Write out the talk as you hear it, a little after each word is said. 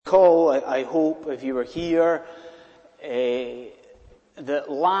recall, I hope, if you were here, that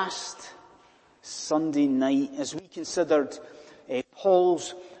last Sunday night, as we considered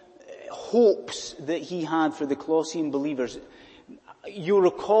Paul's hopes that he had for the Colossian believers, you'll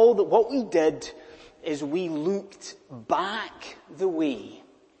recall that what we did is we looked back the way,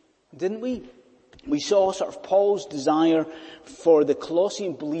 didn't we? We saw sort of Paul's desire for the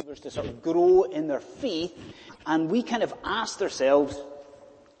Colossian believers to sort of grow in their faith, and we kind of asked ourselves,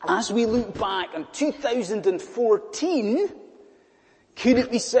 as we look back on 2014, could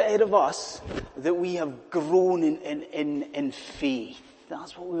it be said of us that we have grown in faith?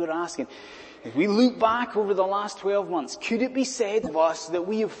 That's what we were asking. If we look back over the last 12 months, could it be said of us that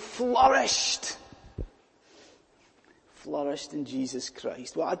we have flourished in Jesus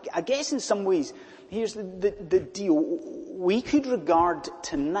Christ? Well, I guess in some ways, here's the deal. We could regard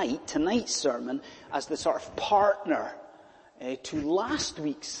tonight's sermon as the sort of partner to last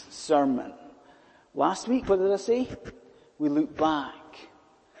week's sermon. Last week, what did I say? We look back.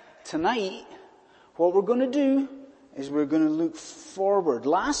 Tonight, what we're going to do is we're going to look forward.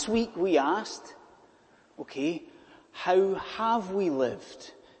 Last week we asked, okay, how have we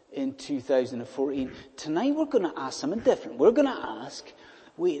lived in 2014? Tonight we're going to ask something different. We're going to ask,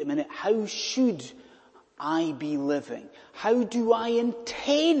 wait a minute, how should I be living? How do I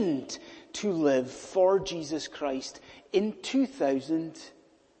intend to live for Jesus Christ in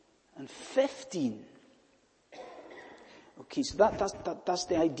 2015? Okay, so that's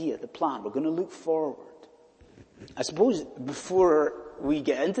the idea, the plan. We're going to look forward. I suppose before we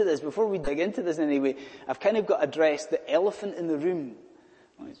dig into this anyway, I've kind of got to address the elephant in the room.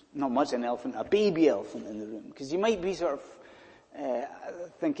 Well, it's not much an elephant, a baby elephant in the room. Because you might be sort of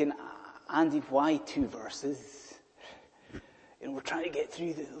thinking, Andy, why 2 verses? We're trying to get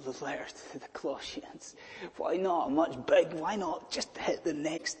through the letters to the Colossians. Why not much big? Why not just hit the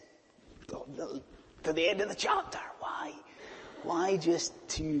next, to the end of the chapter? Why? Why just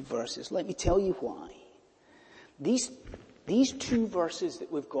 2 verses? Let me tell you why. These 2 verses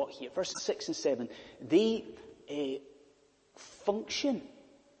that we've got here, verses 6 and 7, they function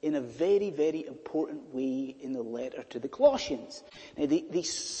in a very, very important way in the letter to the Colossians. Now,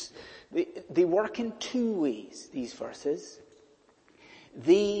 they work in 2 ways, these verses.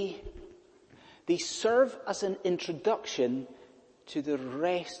 They serve as an introduction to the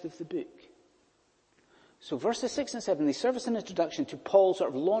rest of the book. So verses 6 and 7, they serve as an introduction to Paul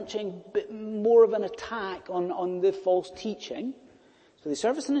sort of launching a bit more of an attack on the false teaching. So they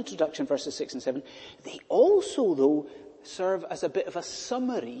serve as an introduction, verses 6 and 7. They also, though, serve as a bit of a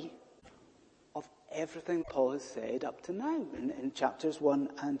summary of everything Paul has said up to now in chapters 1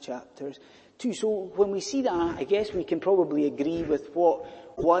 and chapters 2. So when we see that, I guess we can probably agree with what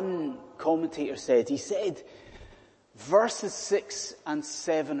one commentator said. He said, verses 6 and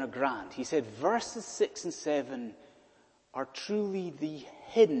 7 are grand. He said verses 6 and 7 are truly the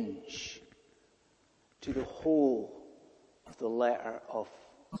hinge to the whole of the letter of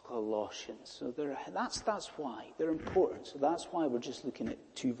Colossians. So that's why. They're important. So that's why we're just looking at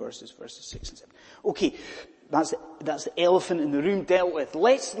 2 verses 6 and 7. Okay, that's the elephant in the room dealt with.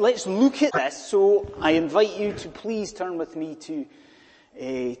 Let's look at this. So I invite you to please turn with me to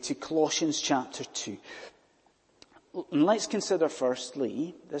Colossians chapter 2. And let's consider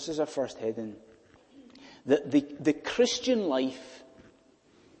firstly, this is our first heading, that the Christian life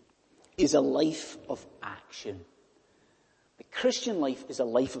is a life of action. The Christian life is a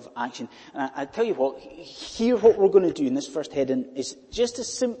life of action. And I tell you what, here what we're going to do in this first heading is just to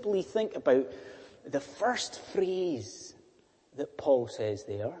simply think about the first phrase that Paul says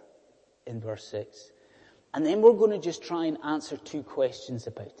there in verse 6. And then we're going to just try and answer 2 questions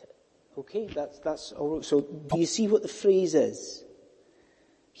about it. Okay, that's all right. So do you see what the phrase is?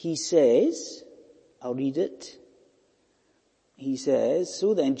 He says, I'll read it. He says,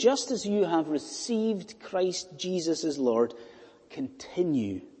 so then, just as you have received Christ Jesus as Lord,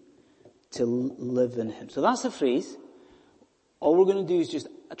 continue to live in him. So that's the phrase. All we're going to do is just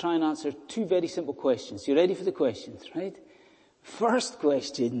try and answer 2 very simple questions. You ready for the questions, right? First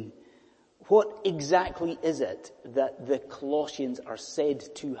question, what exactly is it that the Colossians are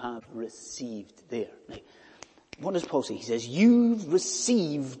said to have received there? Now, what does Paul say? He says, you've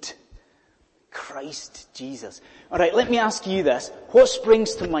received Christ Jesus. Alright, let me ask you this. What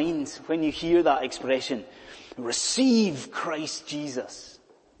springs to mind when you hear that expression? Receive Christ Jesus.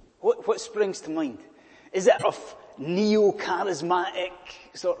 What springs to mind? Is it a neo-charismatic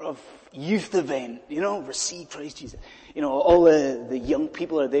sort of youth event? Receive Christ Jesus. All the young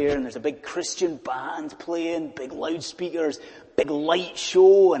people are there and there's a big Christian band playing, big loudspeakers, big light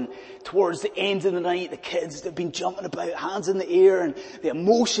show, and towards the end of the night, the kids have been jumping about, hands in the air, and the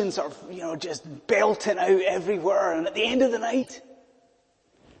emotions are, just belting out everywhere. And at the end of the night,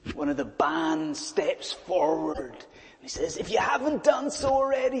 one of the band steps forward and he says, if you haven't done so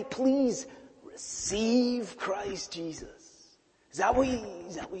already, please receive Christ Jesus. Is that what you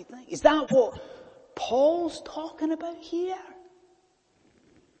think? Is that what Paul's talking about here?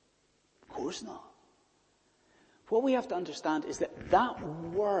 Of course not. What we have to understand is that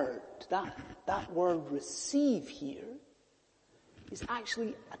word receive here is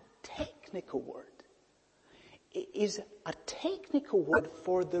actually a technical word. It is a technical word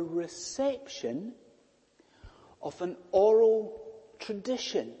for the reception of an oral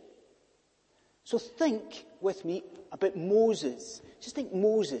tradition. So think with me about Moses. Just think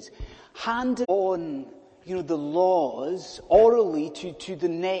Moses handed on, the laws orally to the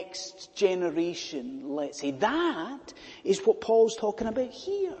next generation, let's say. That is what Paul's talking about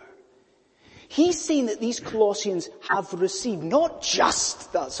here. He's saying that these Colossians have received not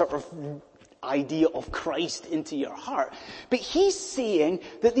just that sort of idea of Christ into your heart, but he's saying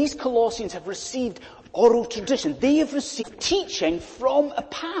that these Colossians have received oral tradition. They have received teaching from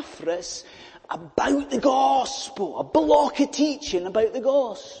Epaphras about the gospel, a block of teaching about the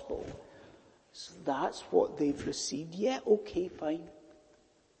gospel. So that's what they've received. Yeah, okay, fine.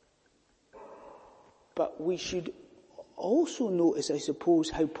 But we should also notice, I suppose,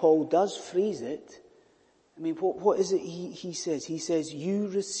 how Paul does phrase it. I mean, what is it he says? He says, you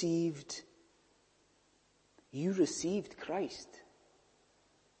received Christ.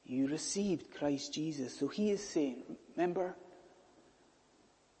 You received Christ Jesus. So he is saying, remember,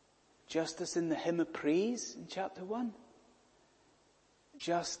 just as in the hymn of praise in chapter 1,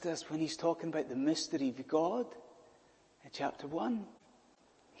 just as when he's talking about the mystery of God in chapter 1,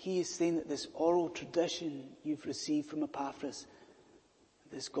 he is saying that this oral tradition you've received from Epaphras,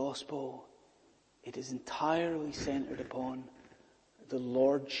 this gospel, it is entirely centered upon the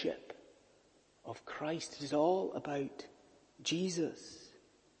lordship of Christ. It is all about Jesus.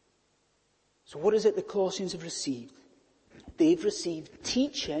 So what is it the Colossians have received? They've received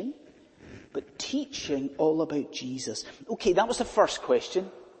teaching, but teaching all about Jesus. Okay, that was the first question.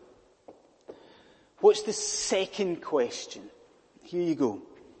 What's the second question? Here you go.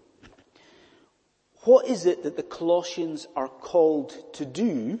 What is it that the Colossians are called to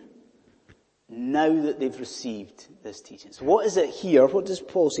do now that they've received this teaching? So what is it here? What does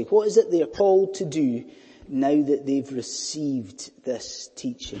Paul say? What is it they are called to do now that they've received this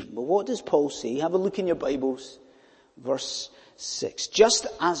teaching? Well, what does Paul say? Have a look in your Bibles. Verse 6. Just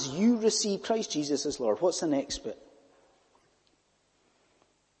as you receive Christ Jesus as Lord. What's the next bit?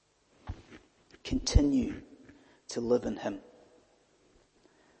 Continue to live in Him.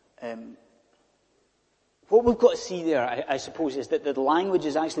 What we've got to see there, I suppose, is that the language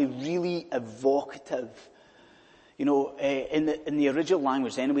is actually really evocative. In the original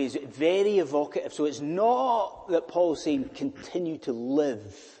language anyway, it's very evocative. So it's not that Paul's saying continue to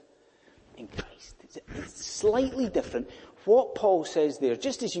live in Christ. It's slightly different. What Paul says there,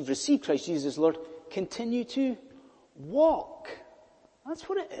 just as you've received Christ Jesus Lord, continue to walk. That's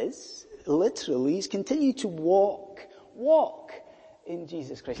what it is. Literally, it's continue to walk in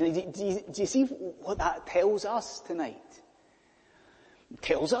Jesus Christ. Now, do you see what that tells us tonight? It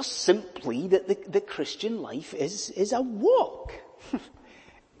tells us simply that the Christian life is a walk.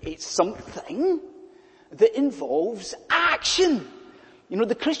 It's something that involves action.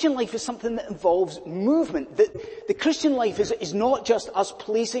 The Christian life is something that involves movement. The Christian life is not just us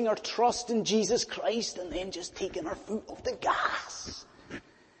placing our trust in Jesus Christ and then just taking our foot off the gas.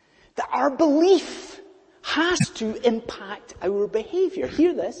 That our belief has to impact our behavior.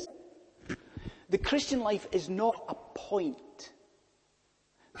 Hear this. The Christian life is not a point.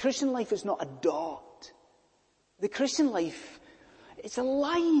 The Christian life is not a dot. The Christian life, it's a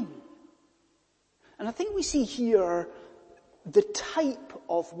line. And I think we see here the type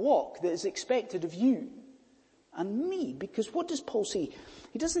of walk that is expected of you and me. Because what does Paul say?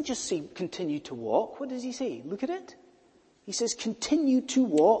 He doesn't just say continue to walk. What does he say? Look at it. He says continue to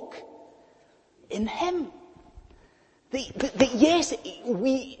walk in Him. Yes,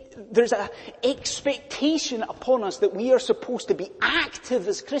 there's an expectation upon us that we are supposed to be active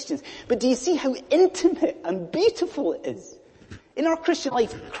as Christians. But do you see how intimate and beautiful it is? In our Christian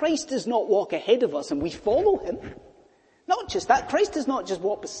life, Christ does not walk ahead of us and we follow Him. Not just that, Christ does not just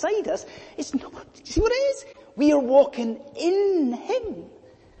walk beside us. It's not, see what it is? We are walking in Him.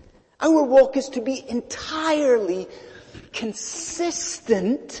 Our walk is to be entirely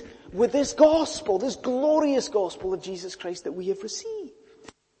consistent with this gospel, this glorious gospel of Jesus Christ that we have received.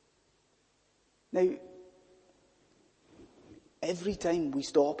 Now, Every time we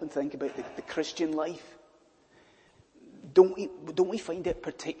stop and think about the Christian life, don't we find it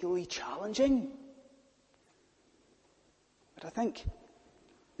particularly challenging? But I think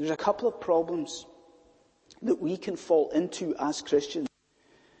there's a couple of problems that we can fall into as Christians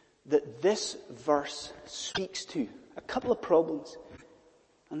that this verse speaks to. A couple of problems.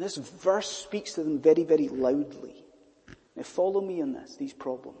 And this verse speaks to them very, very loudly. Now follow me on this, these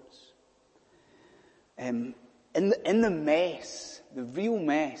problems. In the mess, the real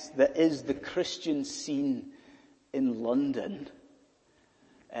mess that is the Christian scene in London,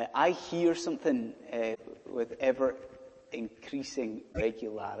 I hear something with ever increasing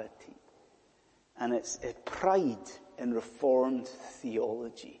regularity. And it's pride in Reformed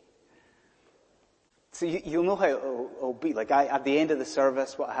theology. So you'll know how it'll be. Like at the end of the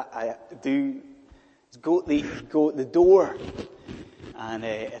service, what I do is go at the door. And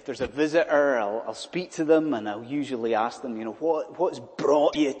if there's a visitor, I'll speak to them and I'll usually ask them, what's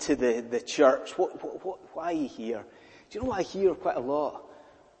brought you to the church? Why are you here? Do you know what I hear quite a lot?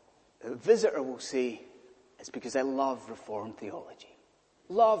 A visitor will say, it's because I love Reformed theology.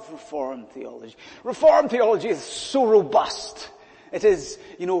 Love Reformed theology. Reformed theology is so robust. It is,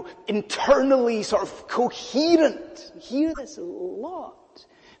 internally sort of coherent. I hear this a lot.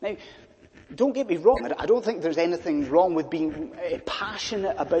 Now, don't get me wrong, I don't think there's anything wrong with being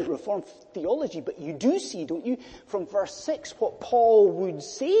passionate about Reformed theology, but you do see, don't you, from verse 6, what Paul would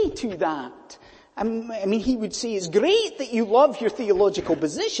say to that. I mean, he would say, it's great that you love your theological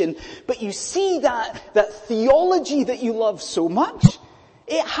position, but you see that theology that you love so much,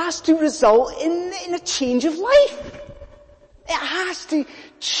 it has to result in a change of life. It has to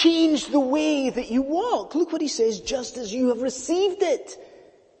change the way that you walk. Look what he says, just as you have received it.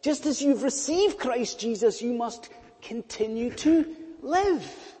 Just as you've received Christ Jesus, you must continue to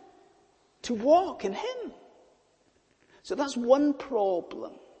live, to walk in Him. So that's one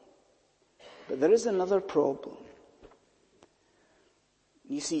problem. But there is another problem.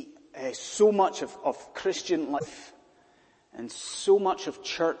 You see, so much of Christian life and so much of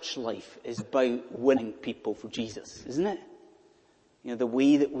church life is about winning people for Jesus, isn't it? The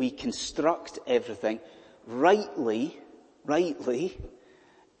way that we construct everything rightly,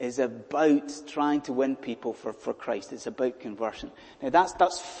 is about trying to win people for Christ. It's about conversion. Now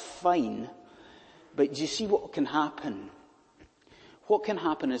that's fine, but do you see what can happen? What can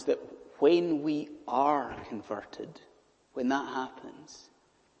happen is that when we are converted, when that happens,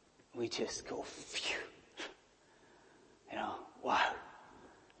 we just go, phew. Wow,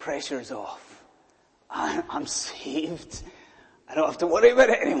 pressure's off. I'm saved. I don't have to worry about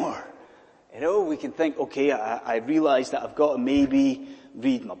it anymore. We can think, okay, I realize that I've got to maybe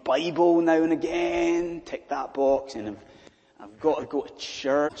read my Bible now and again, tick that box, and I've got to go to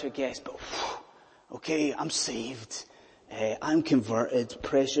church, I guess, but okay, I'm saved. I'm converted,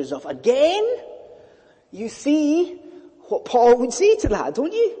 pressure's off. Again, you see what Paul would say to that,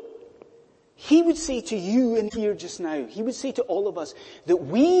 don't you? He would say to you in here just now, he would say to all of us that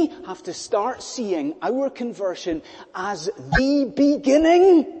we have to start seeing our conversion as the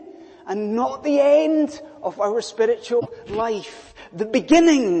beginning and not the end of our spiritual life. The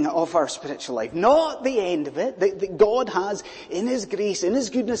beginning of our spiritual life, not the end of it, that God has in His grace, in His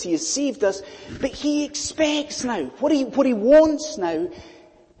goodness, He has saved us, but He expects now, what He wants now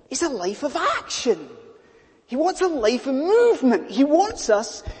is a life of action. He wants a life of movement. He wants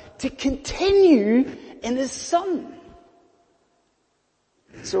us to continue in His Son.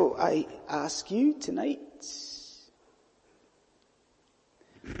 So I ask you tonight,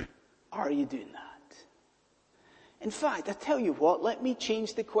 are you doing that? In fact, I tell you what, let me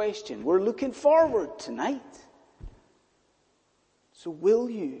change the question. We're looking forward tonight. So will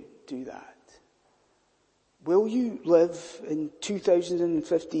you do that? Will you live in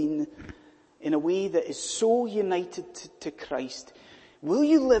 2015 in a way that is so united to Christ? Will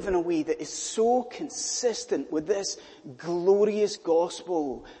you live in a way that is so consistent with this glorious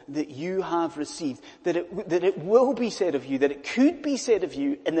gospel that you have received, that it will be said of you, that it could be said of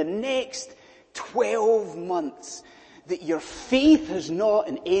you in the next 12 months, that your faith has not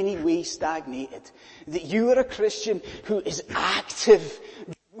in any way stagnated, that you are a Christian who is active.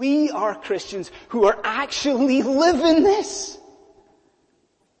 We are Christians who are actually living this.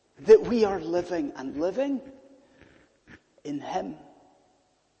 That we are living in Him.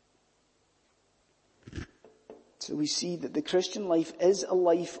 So we see that the Christian life is a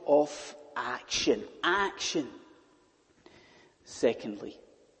life of action. Action. Secondly,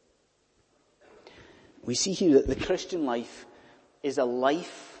 we see here that the Christian life is a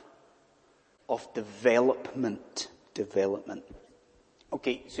life of development.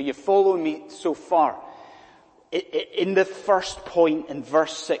 Okay, so you're following me so far. in the first point in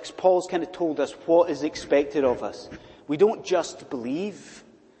verse 6, Paul's kind of told us what is expected of us. We don't just believe,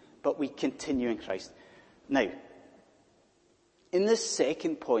 but we continue in Christ. Now, in this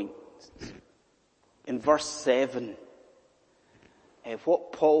second point, in verse 7,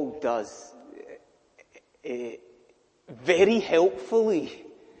 what Paul does very helpfully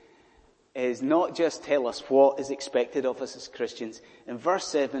is not just tell us what is expected of us as Christians. In verse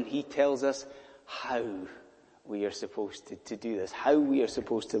 7, he tells us how we are supposed to do this, how we are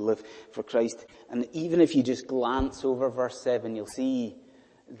supposed to live for Christ. And even if you just glance over verse 7, you'll see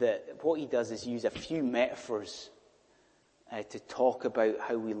that what he does is use a few metaphors to talk about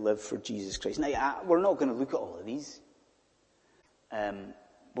how we live for Jesus Christ. Now, we're not going to look at all of these.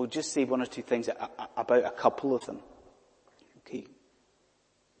 We'll just say one or two things about a couple of them. Okay.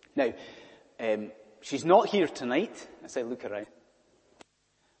 Now, she's not here tonight as I look around.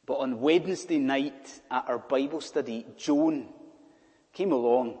 But on Wednesday night at our Bible study, Joan came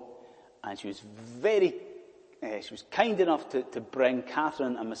along and she was kind enough to bring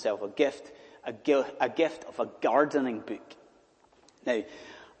Catherine and myself a gift of a gardening book. Now,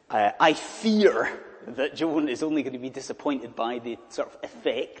 I fear that Joan is only going to be disappointed by the sort of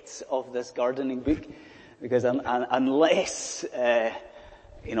effects of this gardening book, because unless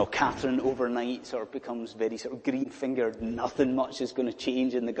Catherine overnight sort of becomes very sort of green-fingered, nothing much is going to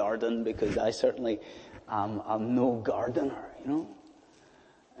change in the garden, because I certainly am no gardener,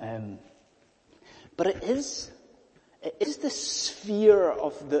 But it is the sphere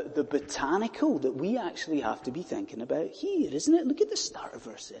of the botanical that we actually have to be thinking about here, isn't it? Look at the start of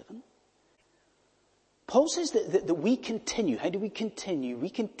verse 7. Paul says that we continue. How do we continue? We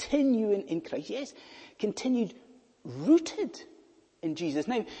continue in Christ. Yes, continued rooted in Jesus.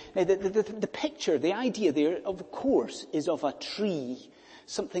 Now the picture, the idea there, of course, is of a tree,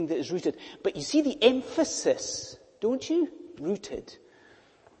 something that is rooted. But you see the emphasis, don't you? Rooted.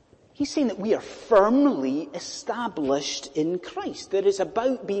 He's saying that we are firmly established in Christ. That it's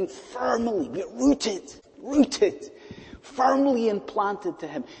about being we're rooted, firmly implanted to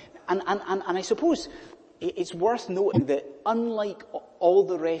Him. And I suppose it's worth noting that unlike all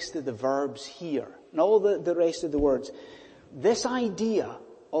the rest of the verbs here, and all the rest of the words, this idea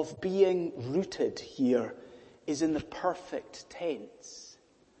of being rooted here is in the perfect tense.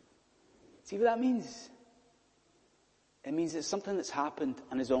 See what that means? It means it's something that's happened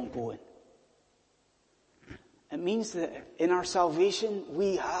and is ongoing. It means that in our salvation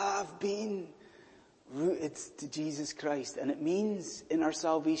we have been rooted to Jesus Christ. And it means in our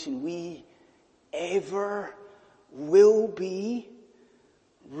salvation we ever will be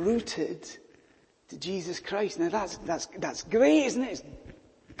rooted to Jesus Christ. Now that's great, isn't it? It's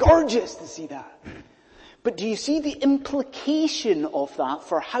gorgeous to see that. But do you see the implication of that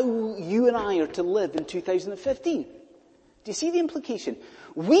for how you and I are to live in 2015? Do you see the implication?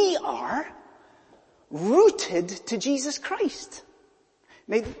 We are rooted to Jesus Christ.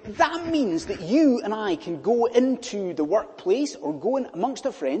 Now, that means that you and I can go into the workplace or go in amongst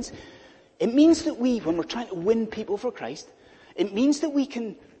our friends. It means that when we're trying to win people for Christ, it means that we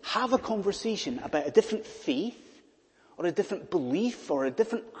can have a conversation about a different faith or a different belief or a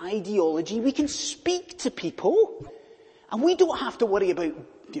different ideology. We can speak to people and we don't have to worry about,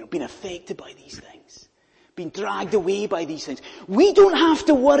 being affected by these things, being dragged away by these things. We don't have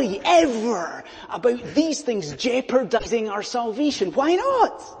to worry ever about these things jeopardizing our salvation. Why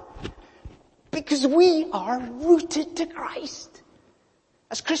not? Because we are rooted to Christ.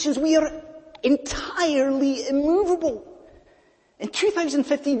 As Christians, we are entirely immovable. In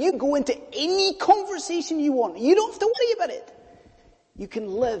 2015, you go into any conversation you want. You don't have to worry about it. You can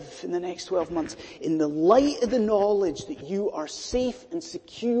live in the next 12 months in the light of the knowledge that you are safe and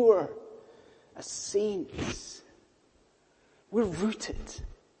secure as saints. We're rooted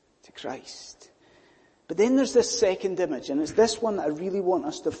to Christ. But then there's this second image, and it's this one that I really want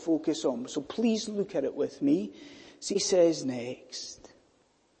us to focus on. So please look at it with me. So he says next.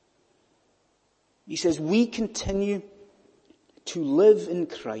 He says, we continue to live in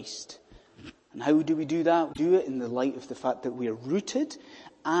Christ. And how do we do that? We do it in the light of the fact that we are rooted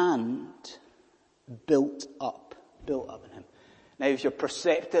and built up in Him. Now, if you're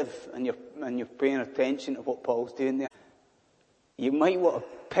perceptive and you're paying attention to what Paul's doing there, you might want to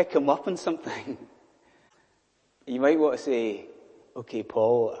pick him up on something. You might want to say, okay,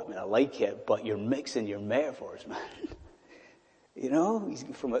 Paul, I like it, but you're mixing your metaphors, man. He's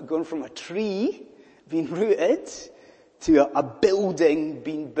going from a tree being rooted to a building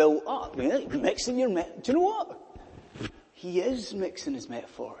being built up. Mixing your metaphors. Do you know what? He is mixing his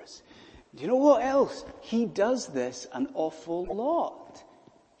metaphors. Do you know what else? He does this an awful lot.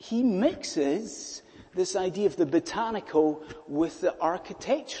 He mixes this idea of the botanical with the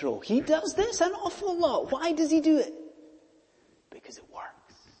architectural. He does this an awful lot. Why does he do it? Because it works.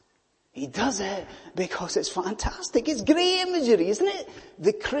 He does it because it's fantastic. It's great imagery, isn't it?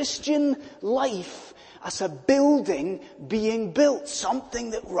 The Christian life as a building being built.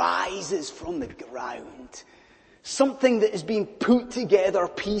 Something that rises from the ground. Something that is being put together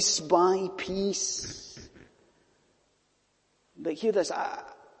piece by piece. But hear this. I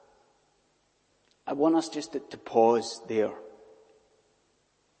want us just to pause there.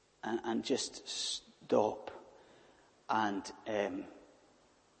 And just stop. And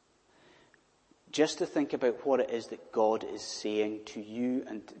just to think about what it is that God is saying to you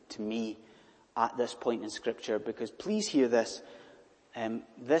and to me at this point in Scripture. Because please hear this.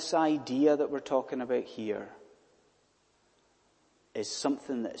 This idea that we're talking about here is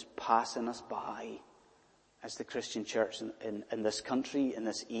something that is passing us by as the Christian church in this country, in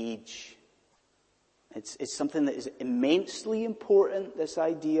this age. It's something that is immensely important, this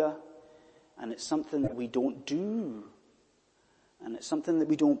idea. And it's something that we don't do. And it's something that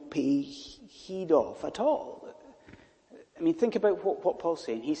we don't pay heed of at all. I mean, think about what Paul's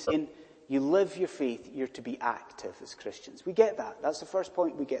saying. He's saying, you live your faith, you're to be active as Christians. We get that. That's the first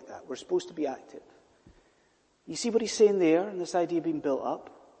point, we get that. We're supposed to be active. You see what he's saying there, in this idea of being built up?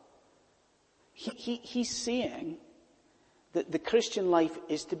 He's saying that the Christian life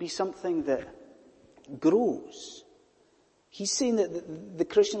is to be something that grows. He's saying that the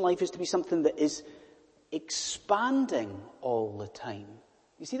Christian life is to be something that is expanding all the time.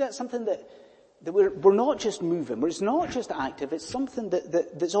 You see, that's something that we're not just moving, it's not just active, it's something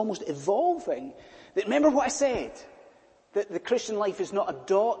that's almost evolving. That, remember what I said? That the Christian life is not a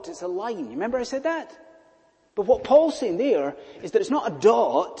dot, it's a line. Remember I said that? But what Paul's saying there is that it's not a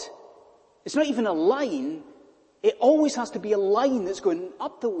dot, it's not even a line, it always has to be a line that's going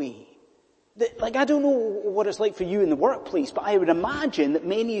up the way. Like, I don't know what it's like for you in the workplace, but I would imagine that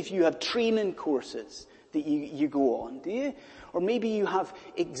many of you have training courses that you go on, do you? Or maybe you have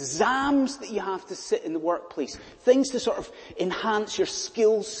exams that you have to sit in the workplace. Things to sort of enhance your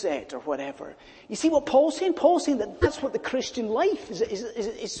skill set or whatever. You see what Paul's saying? Paul's saying that that's what the Christian life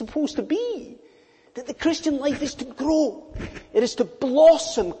is supposed to be. That the Christian life is to grow. It is to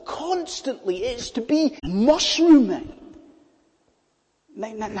blossom constantly. It is to be mushrooming.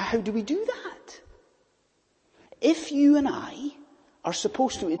 Now, how do we do that? If you and I are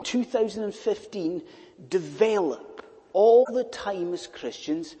supposed to, in 2015, develop all the time as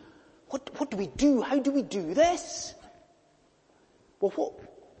Christians, what do we do? How do we do this? Well,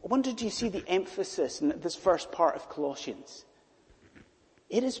 I wonder, do you see the emphasis in this first part of Colossians?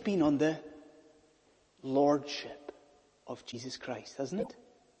 It has been on the lordship of Jesus Christ, hasn't it?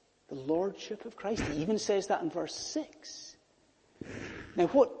 The lordship of Christ. He even says that in verse 6. Now,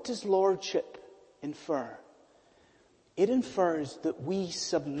 what does lordship infer? It infers that we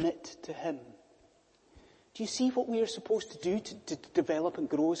submit to him. Do you see what we are supposed to do to develop and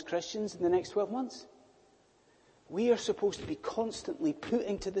grow as Christians in the next 12 months? We are supposed to be constantly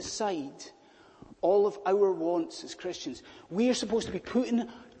putting to the side all of our wants as Christians. We are supposed to be putting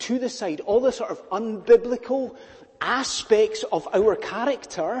to the side all the sort of unbiblical aspects of our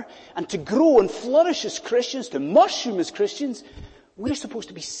character, and to grow and flourish as Christians, to mushroom as Christians. We're supposed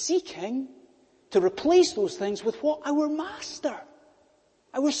to be seeking to replace those things with what our Master,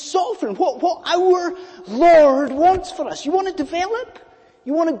 our Sovereign, what our Lord wants for us. You want to develop?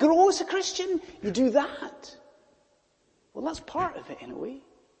 You want to grow as a Christian? You do that. Well, that's part of it in a way.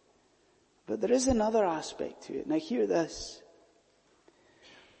 But there is another aspect to it. Now hear this.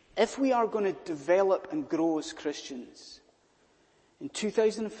 If we are going to develop and grow as Christians, in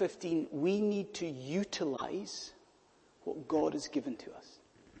 2015, we need to utilize what God has given to us.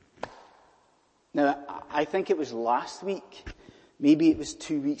 Now, I think it was last week, maybe it was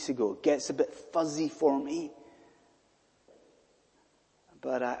 2 weeks ago. It gets a bit fuzzy for me.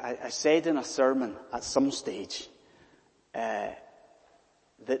 But I said in a sermon at some stage that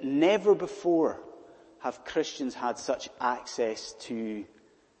never before have Christians had such access to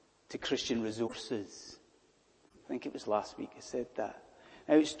Christian resources. I think it was last week I said that.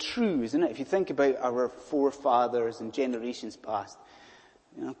 Now it's true, isn't it? If you think about our forefathers and generations past,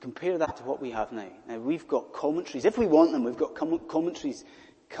 compare that to what we have now. Now we've got commentaries. If we want them, we've got commentaries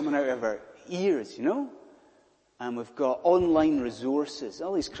coming out of our ears, And we've got online resources,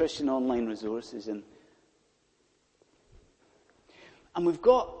 all these Christian online resources. And we've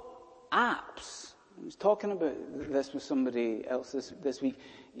got apps. I was talking about this with somebody else this week.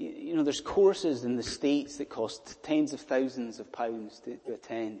 There's courses in the States that cost tens of thousands of pounds to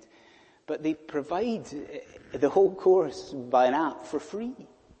attend. But they provide the whole course by an app for free.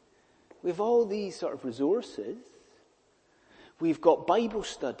 We have all these sort of resources. We've got Bible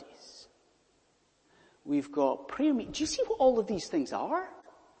studies. We've got prayer meetings. Do you see what all of these things are?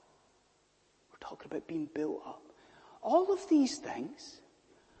 We're talking about being built up. All of these things,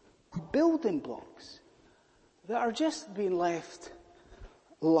 building blocks, that are just being left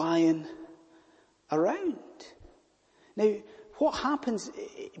lying around. Now, what happens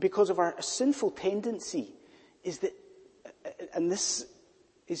because of our sinful tendency is that, and this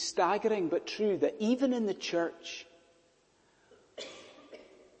is staggering but true, that even in the church,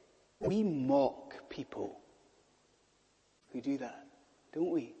 we mock people who do that,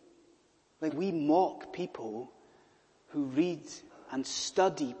 don't we? Like, we mock people who read and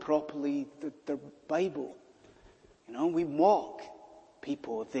study properly their Bible. You know, we mock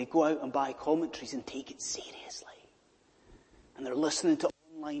people if they go out and buy commentaries and take it seriously. And they're listening to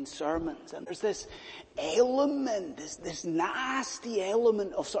online sermons. And there's this element, this nasty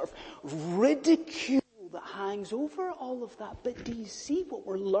element of sort of ridicule that hangs over all of that. But do you see what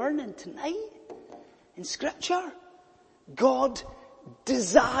we're learning tonight in Scripture? God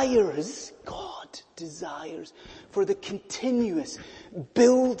desires for the continuous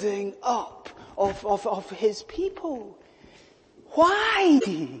building up of His people. Why?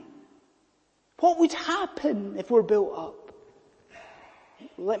 What would happen if we're built up?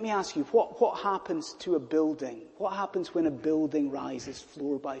 Let me ask you, what happens to a building? What happens when a building rises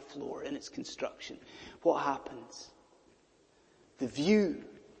floor by floor in its construction? What happens? The view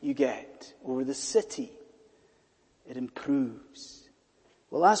you get over the city, it improves.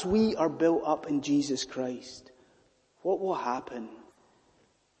 Well, as we are built up in Jesus Christ, what will happen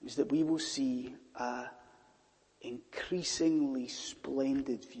is that we will see an increasingly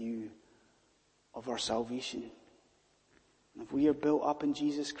splendid view of our salvation. If we are built up in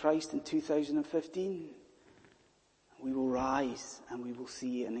Jesus Christ in 2015, we will rise and we will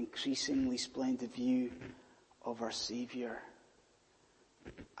see an increasingly splendid view of our Saviour.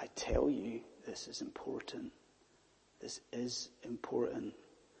 I tell you, this is important. This is important.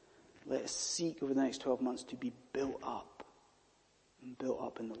 Let us seek over the next 12 months to be built up and built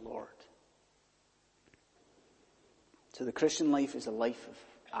up in the Lord. So the Christian life is a life of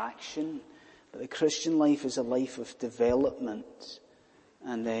action, but the Christian life is a life of development.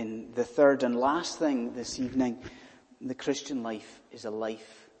 And then the third and last thing this evening, the Christian life is a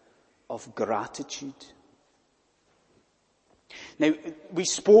life of gratitude. Now, we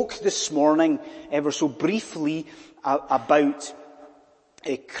spoke this morning ever so briefly about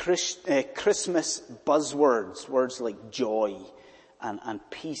Christmas buzzwords, words like joy and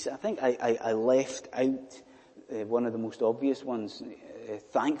peace. I think I left out one of the most obvious ones,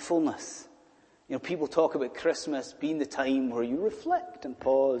 thankfulness. You know, people talk about Christmas being the time where you reflect and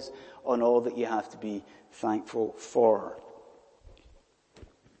pause on all that you have to be thankful for.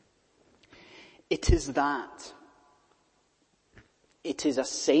 It is that. It is a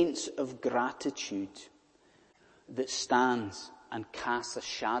sense of gratitude that stands and casts a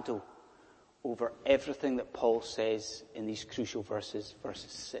shadow over everything that Paul says in these crucial verses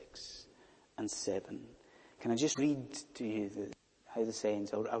 6 and 7. Can I just read to you how this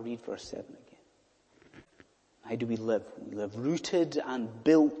ends? I'll read verse 7 again. How do we live? We live rooted and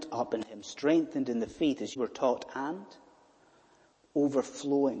built up in Him, strengthened in the faith as you were taught, and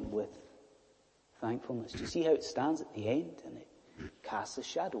overflowing with thankfulness. Do you see how it stands at the end? And it casts a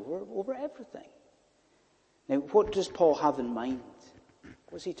shadow over everything. Now, what does Paul have in mind?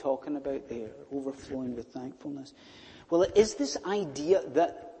 What's he talking about there? Overflowing with thankfulness. Well, it is this idea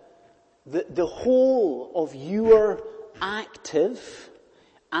that the whole of your active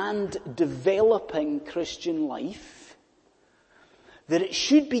and developing Christian life, that it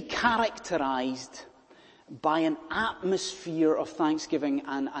should be characterized by an atmosphere of thanksgiving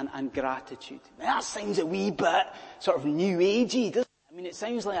and gratitude. Now, that sounds a wee bit sort of new agey, doesn't it? I mean, it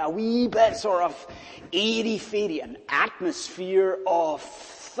sounds like a wee bit sort of airy-fairy, an atmosphere of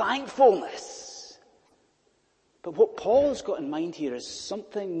thankfulness. But what Paul's got in mind here is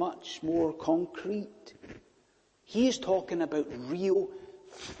something much more concrete. He is talking about real,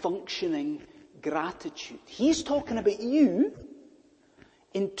 functioning gratitude. He's talking about you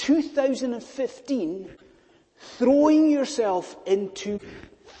in 2015 throwing yourself into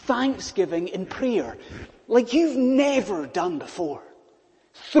thanksgiving in prayer like you've never done before.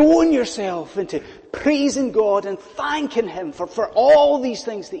 Throwing yourself into praising God and thanking Him for all these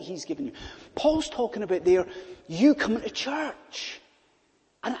things that He's given you. Paul's talking about there, you coming to church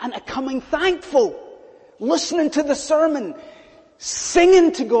and coming thankful, listening to the sermon,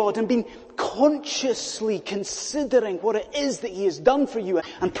 singing to God and being consciously considering what it is that He has done for you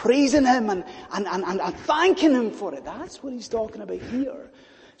and praising Him and thanking Him for it. That's what he's talking about here.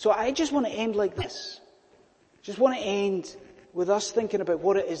 So I just want to end like this. Just want to end with us thinking about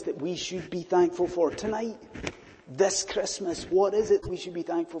what it is that we should be thankful for tonight. This Christmas, what is it we should be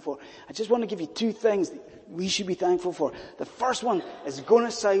thankful for? I just want to give you two things that we should be thankful for. The first one is going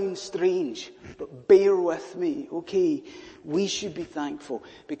to sound strange, but bear with me, okay? We should be thankful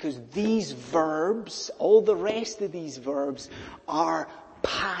because these verbs, all the rest of these verbs, are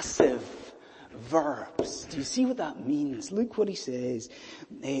passive verbs. Do you see what that means? Look what he says.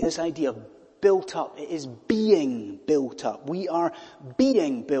 This idea of built up. It is being built up. We are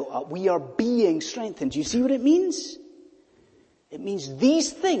being built up. We are being strengthened. Do you see what it means? It means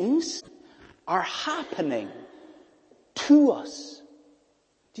these things are happening to us.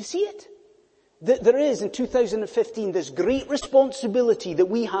 Do you see it? There is in 2015 this great responsibility that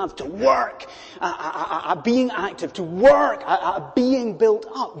we have to work, being active, to work, being built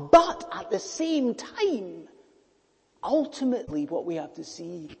up. But at the same time, ultimately what we have to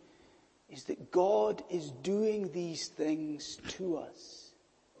see is that God is doing these things to us.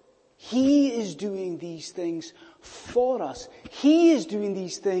 He is doing these things for us. He is doing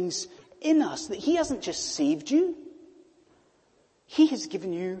these things in us. That He hasn't just saved you. He has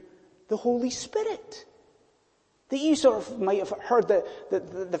given you the Holy Spirit. That you sort of might have heard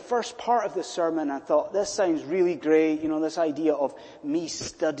the first part of the sermon and thought, this sounds really great, this idea of me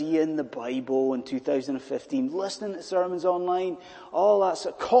studying the Bible in 2015, listening to sermons online, all that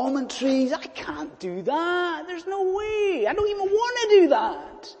sort of commentaries. I can't do that. There's no way. I don't even want to do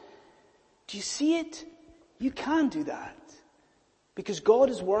that. Do you see it? You can do that. Because God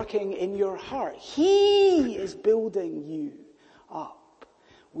is working in your heart. He is building you up.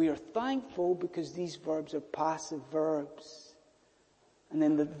 We are thankful because these verbs are passive verbs. And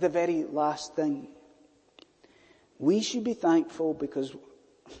then the very last thing. We should be thankful because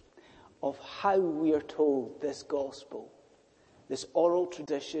of how we are told this gospel, this oral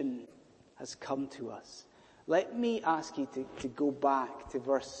tradition has come to us. Let me ask you to go back to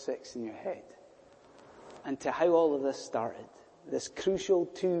verse 6 in your head and to how all of this started. This crucial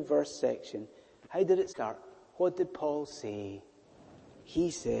 2-verse section. How did it start? What did Paul say?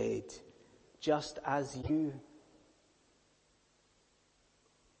 He said, just as you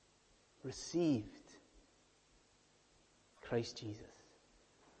received Christ Jesus.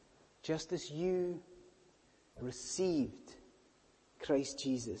 Just as you received Christ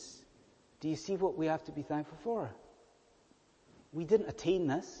Jesus. Do you see what we have to be thankful for? We didn't attain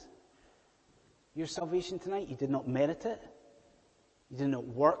this. Your salvation tonight, you did not merit it. You did not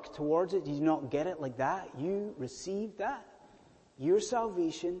work towards it. You did not get it like that. You received that. Your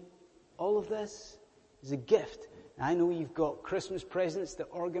salvation, all of this, is a gift. And I know you've got Christmas presents to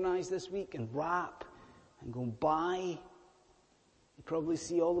organize this week and wrap and go and buy. You probably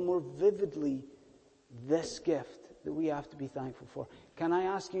see all the more vividly this gift that we have to be thankful for. Can I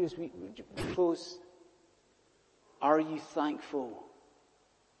ask you as we close, are you thankful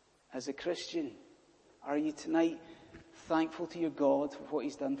as a Christian? Are you tonight thankful to your God for what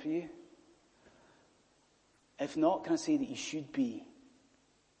He's done for you? If not, can I say that you should be?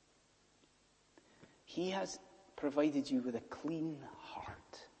 He has provided you with a clean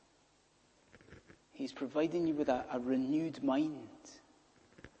heart. He's providing you with a renewed mind.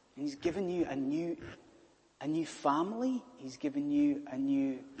 And He's given you a new family. He's given you a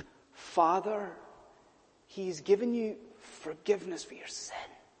new father. He's given you forgiveness for your sin.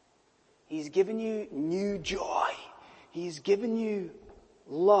 He's given you new joy. He's given you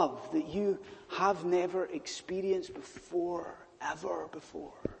love that you have never experienced before, ever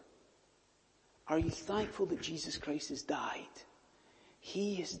before. Are you thankful that Jesus Christ has died?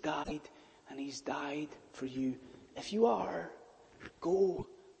 He has died and He's died for you. If you are, go,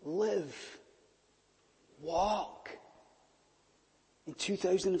 live, walk. In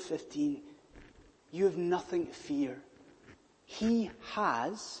 2015, you have nothing to fear. He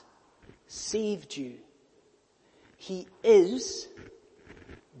has saved you. He is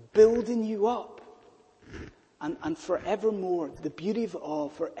building you up. And forevermore, the beauty of it all,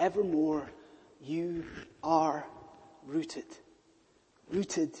 forevermore, you are rooted.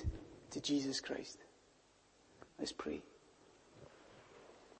 Rooted to Jesus Christ. Let's pray.